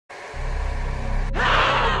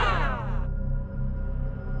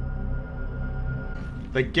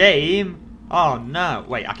The game? Oh no.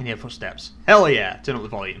 Wait, I can hear footsteps. Hell yeah. Turn up the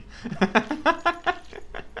volume.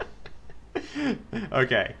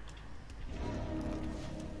 Okay.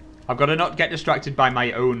 I've got to not get distracted by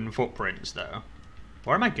my own footprints, though.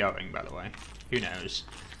 Where am I going, by the way? Who knows?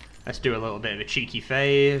 Let's do a little bit of a cheeky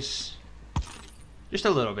phase. Just a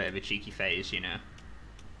little bit of a cheeky phase, you know.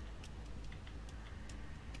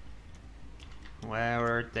 Where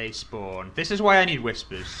are they spawn? This is why I need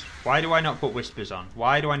whispers. Why do I not put whispers on?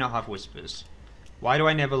 Why do I not have whispers? Why do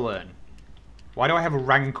I never learn? Why do I have a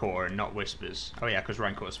rancor and not whispers? Oh yeah, because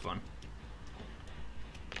rancor is fun.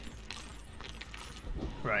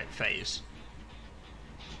 Right, phase.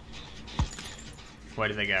 Where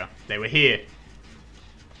did they go? They were here.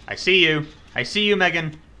 I see you. I see you,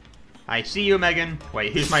 Megan. I see you, Megan.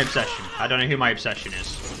 Wait, who's my obsession? I don't know who my obsession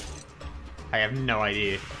is. I have no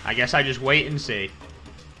idea. I guess I just wait and see.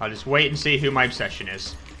 I'll just wait and see who my obsession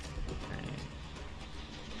is.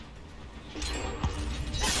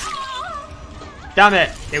 Damn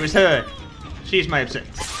it! It was her. She's my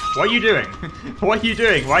obsession. What are you doing? What are you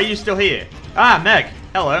doing? Why are you still here? Ah, Meg.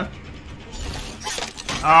 Hello.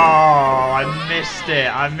 Oh, I missed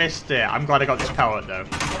it. I missed it. I'm glad I got this pallet, though.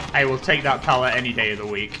 I will take that pallet any day of the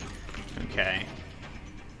week. Okay.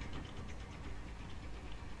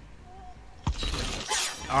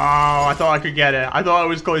 Oh, I thought I could get it. I thought I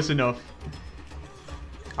was close enough.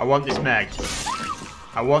 I want this Meg.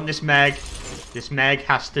 I want this Meg. This Meg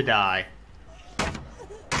has to die.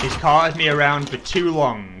 She's carted me around for too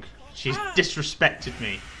long. She's disrespected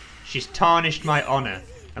me. She's tarnished my honor.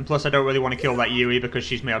 And plus I don't really want to kill that Yui because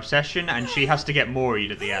she's my obsession and she has to get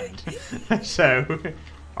moried at the end. So,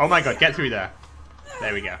 oh my god, get through there.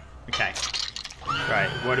 There we go. Okay. Right,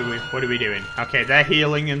 what are we doing? Okay, they're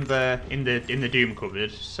healing in the Doom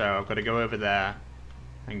cupboard, so I've got to go over there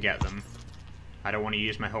and get them. I don't want to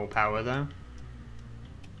use my whole power though.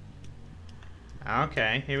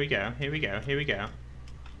 Okay, here we go. Here we go. Here we go.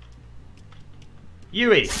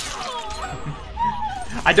 Yui.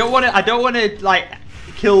 I don't want to like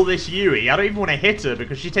kill this Yui. I don't even want to hit her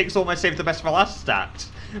because she takes all my save the best for last stats.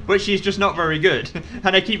 But she's just not very good,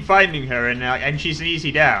 and I keep finding her, and she's an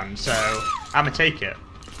easy down, so I'ma take it.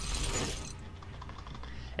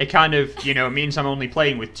 It kind of, you know, means I'm only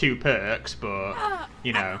playing with 2 perks, but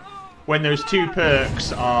you know, when those 2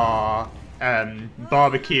 perks are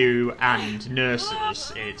barbecue and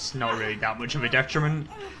nurses, it's not really that much of a detriment.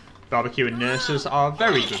 Barbecue and nurses are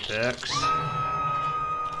very good perks.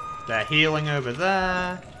 They're healing over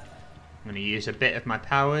there. I'm going to use a bit of my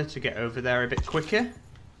power to get over there a bit quicker.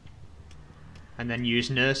 And then use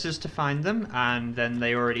nurses to find them, and then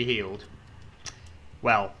they already healed.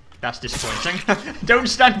 Well, that's disappointing. Don't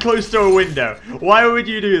stand close to a window. Why would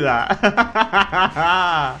you do that?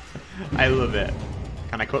 I love it.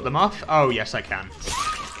 Can I cut them off? Oh, yes, I can.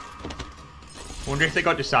 Wonder if they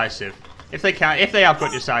got decisive. If they can, if they have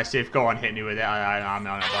got decisive, go on, hit me with it. I'm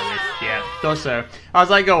not bothered. Yeah, thought so. I was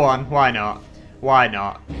like, go on. Why not? Why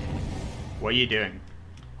not? What are you doing?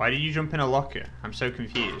 Why did you jump in a locker? I'm so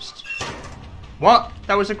confused. What?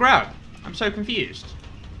 That was a grab. I'm so confused.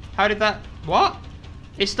 How did that... What?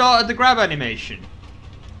 It started the grab animation.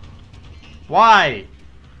 Why?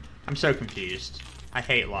 I'm so confused. I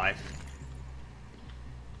hate life.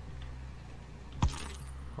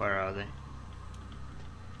 Where are they?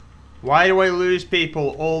 Why do I lose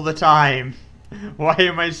people all the time? Why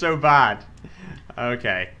am I so bad?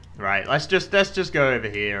 Okay, right. Let's just go over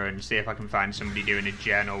here and see if I can find somebody doing a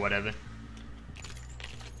gen or whatever.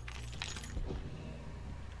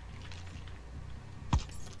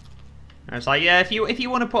 And it's like, yeah, if you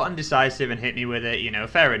want to put undecisive and hit me with it, you know,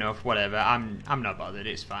 fair enough, whatever. I'm not bothered.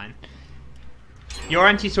 It's fine. Your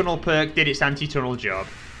anti-tunnel perk did its anti-tunnel job,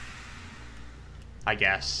 I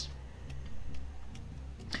guess.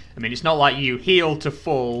 I mean, it's not like you healed to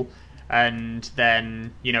full and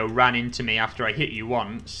then, you know, ran into me after I hit you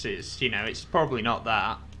once. It's, you know, it's probably not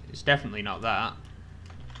that. It's definitely not that.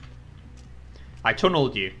 I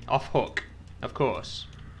tunneled you off hook, of course.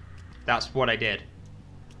 That's what I did.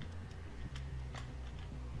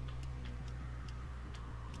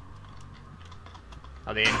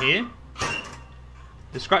 Are they in here?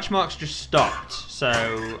 The scratch marks just stopped,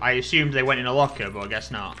 so I assumed they went in a locker, but I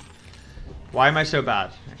guess not. Why am I so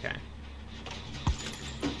bad? Okay.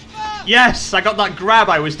 Yes! I got that grab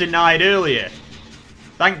I was denied earlier.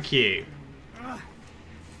 Thank you.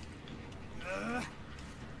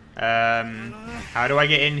 How do I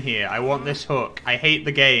get in here? I want this hook. I hate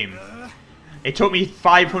the game. It took me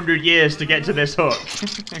 500 years to get to this hook.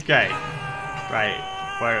 Okay.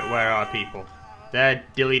 Right. Where are people? They're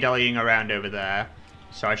dilly-dallying around over there.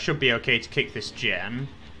 So I should be okay to kick this gen.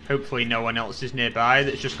 Hopefully no one else is nearby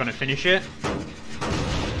that's just going to finish it.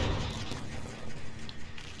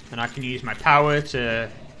 And I can use my power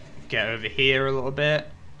to get over here a little bit.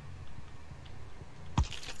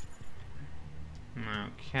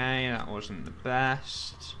 Okay, that wasn't the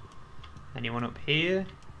best. Anyone up here?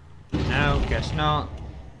 No, guess not.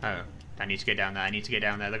 Oh, I need to get down there. I need to get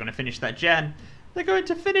down there. They're going to finish that gen. They're going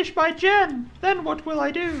to finish my gen. Then what will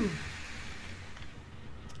I do?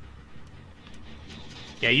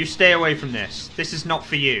 Yeah, you stay away from this. This is not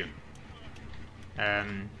for you.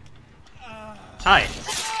 Hi.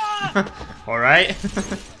 Alright.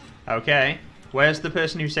 Okay. Where's the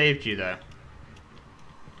person who saved you, though?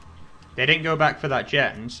 They didn't go back for that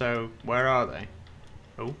gen, so where are they?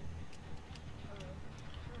 Oh.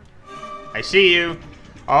 I see you.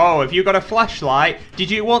 Oh, have you got a flashlight?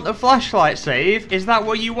 Did you want the flashlight save? Is that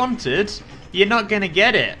what you wanted? You're not gonna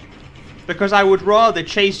get it. Because I would rather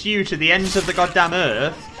chase you to the ends of the goddamn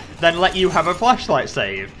earth than let you have a flashlight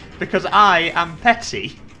save. Because I am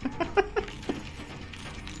petty.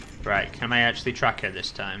 Right, can I actually track her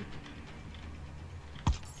this time?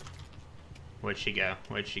 Where'd she go?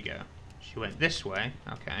 Where'd she go? She went this way.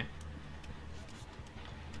 Okay.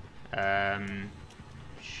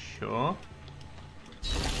 Sure.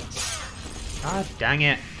 Ah, dang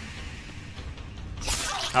it.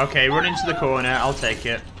 Okay, run into the corner. I'll take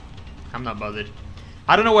it. I'm not bothered.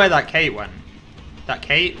 I don't know where that Kate went. That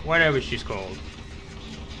Kate? Whatever she's called.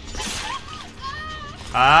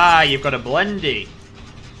 Ah, you've got a Blendy.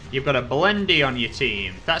 You've got a Blendy on your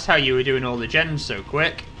team. That's how you were doing all the gens so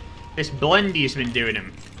quick. This Blendy's been doing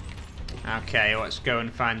them. Okay, let's go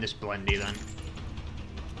and find this Blendy then.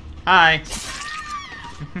 Hi.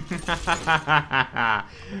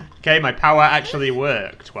 Okay, my power actually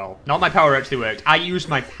worked. Well, not my power actually worked. I used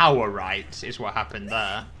my power right, is what happened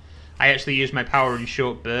there. I actually used my power in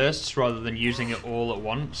short bursts rather than using it all at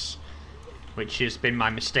once, which has been my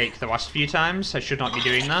mistake the last few times. I should not be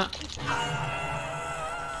doing that.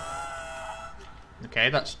 Okay,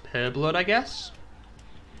 that's her blood, I guess.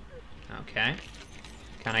 Okay.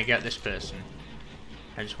 Can I get this person?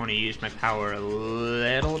 I just want to use my power a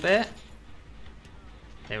little bit.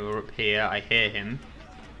 They were up here. I hear him.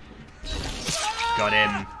 Got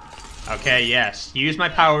him. Okay, yes. Use my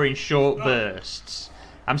power in short bursts.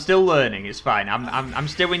 I'm still learning. It's fine. I'm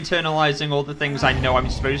still internalizing all the things I know I'm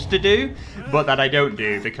supposed to do, but that I don't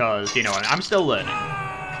do because, you know, I'm still learning.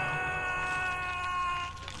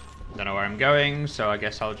 Don't know where I'm going, so I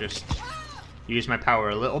guess I'll just use my power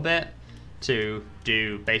a little bit to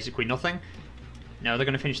do basically nothing. No, they're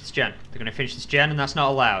going to finish this gen. They're going to finish this gen, and that's not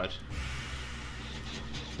allowed.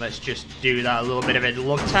 Let's just do that a little bit of a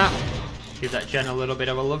love tap. Give that gen a little bit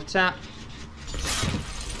of a love tap.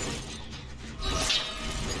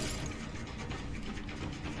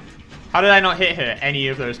 How did I not hit her any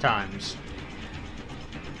of those times?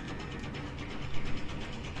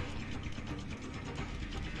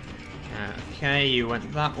 Okay, you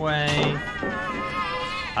went that way.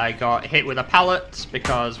 I got hit with a pallet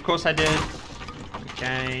because, of course, I did.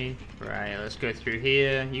 Okay, right, let's go through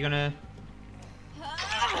here. You gonna...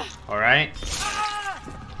 Alright.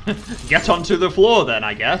 Get onto the floor then,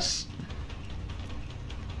 I guess.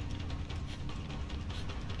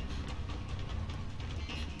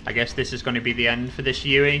 I guess this is going to be the end for this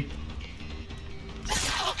Yui.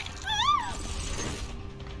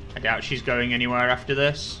 I doubt she's going anywhere after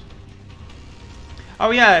this. Oh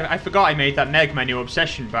yeah, I forgot I made that Meg my new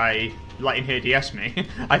obsession by letting her DS me.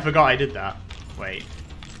 I forgot I did that. Wait.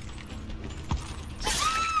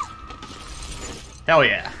 Hell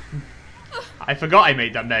yeah. I forgot I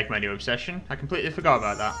made that Meg my new obsession. I completely forgot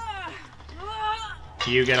about that.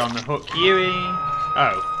 You get on the hook, Yui.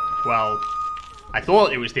 Oh, well, I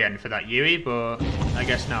thought it was the end for that Yui, but I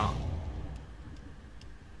guess not.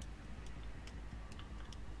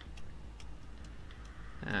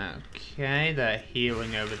 Okay, they're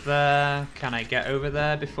healing over there. Can I get over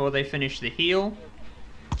there before they finish the heal?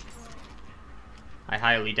 I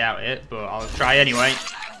highly doubt it, but I'll try anyway.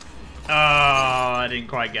 Oh, I didn't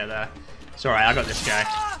quite get there. It's alright, I got this guy.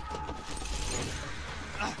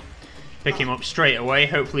 Pick him up straight away.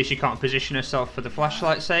 Hopefully she can't position herself for the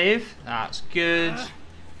flashlight save. That's good.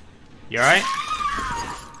 You alright?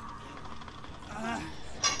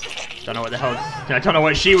 Don't know what the hell... I don't know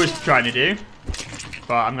what she was trying to do.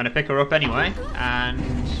 But I'm going to pick her up anyway.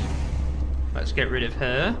 And let's get rid of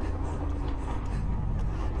her.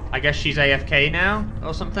 I guess she's AFK now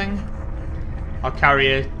or something. I'll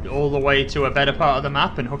carry her all the way to a better part of the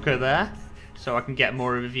map and hook her there. So I can get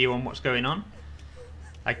more of a view on what's going on.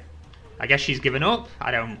 I guess she's given up.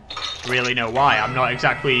 I don't really know why. I'm not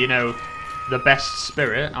exactly, you know, the best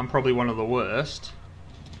spirit. I'm probably one of the worst.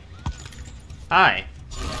 Hi.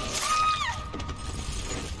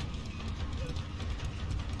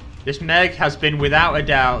 This Meg has been, without a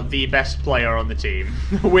doubt, the best player on the team.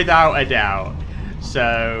 Without a doubt.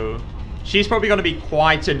 So, she's probably going to be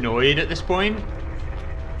quite annoyed at this point.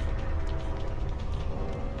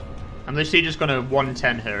 I'm literally just going to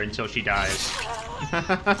 110 her until she dies.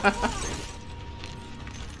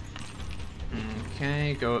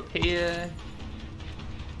 Okay, go up here.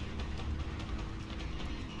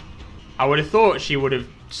 I would have thought she would have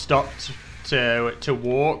stopped to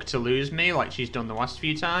walk to lose me like she's done the last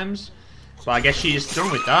few times. But I guess she's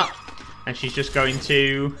done with that. And she's just going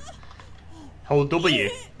to hold W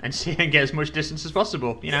and see and get as much distance as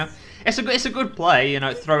possible, you know. It's a good play, you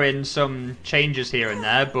know, throw in some changes here and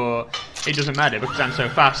there, but it doesn't matter because I'm so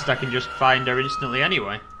fast I can just find her instantly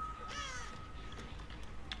anyway.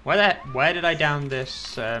 Where did I down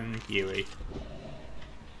this Yui?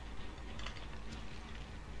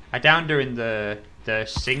 I downed her in the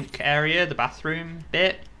sink area, the bathroom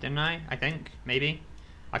bit, didn't I? I think, maybe.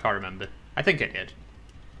 I can't remember. I think I did.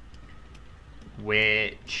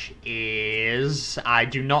 Which is... I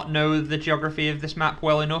do not know the geography of this map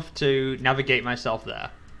well enough to navigate myself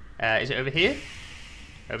there. Is it over here?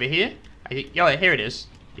 Over here? I think... Oh, here it is.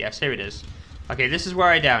 Yes, here it is. Okay, this is where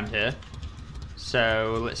I downed her.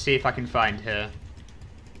 So, let's see if I can find her.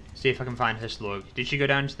 See if I can find her slug. Did she go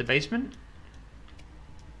down to the basement?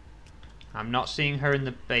 I'm not seeing her in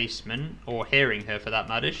the basement, or hearing her for that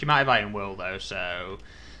matter. She might have Iron Will though, so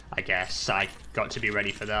I guess I got to be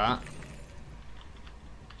ready for that.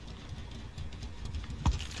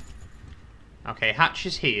 Okay, hatch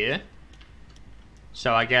is here.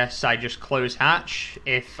 So I guess I just close hatch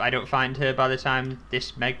if I don't find her by the time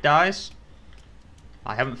this Meg dies.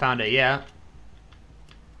 I haven't found her yet.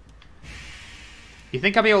 You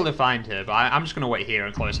think I'll be able to find her, but I'm just going to wait here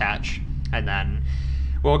and close hatch. And then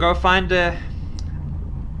we'll go find her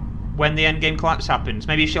when the endgame collapse happens.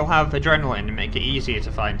 Maybe she'll have adrenaline and make it easier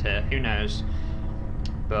to find her. Who knows?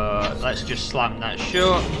 But let's just slam that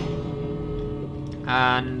shut.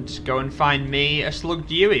 And go and find me a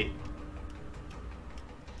slugged Yui.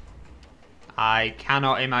 I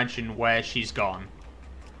cannot imagine where she's gone.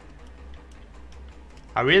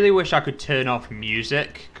 I really wish I could turn off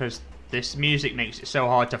music, because this music makes it so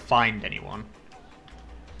hard to find anyone.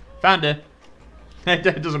 Found her.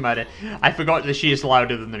 It doesn't matter. I forgot that she is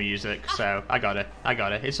louder than the music, so I got her. I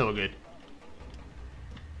got her. It's all good.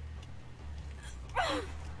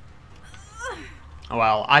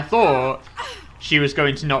 Well, I thought she was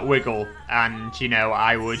going to not wiggle, and, you know,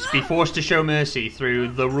 I would be forced to show mercy through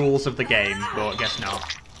the rules of the game, but guess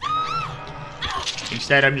not.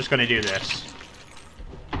 Instead, I'm just going to do this.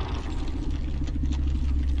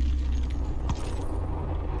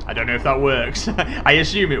 I don't know if that works. I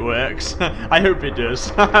assume it works. I hope it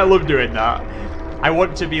does. I love doing that. I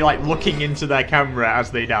want to be, like, looking into their camera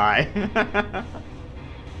as they die.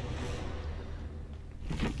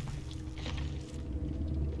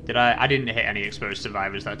 I didn't hit any exposed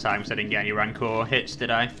survivors that time, so I didn't get any Rancor hits,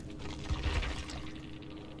 did I?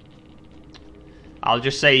 I'll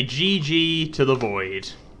just say GG to the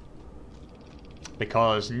void.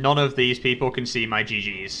 Because none of these people can see my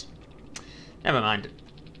GGs. Never mind.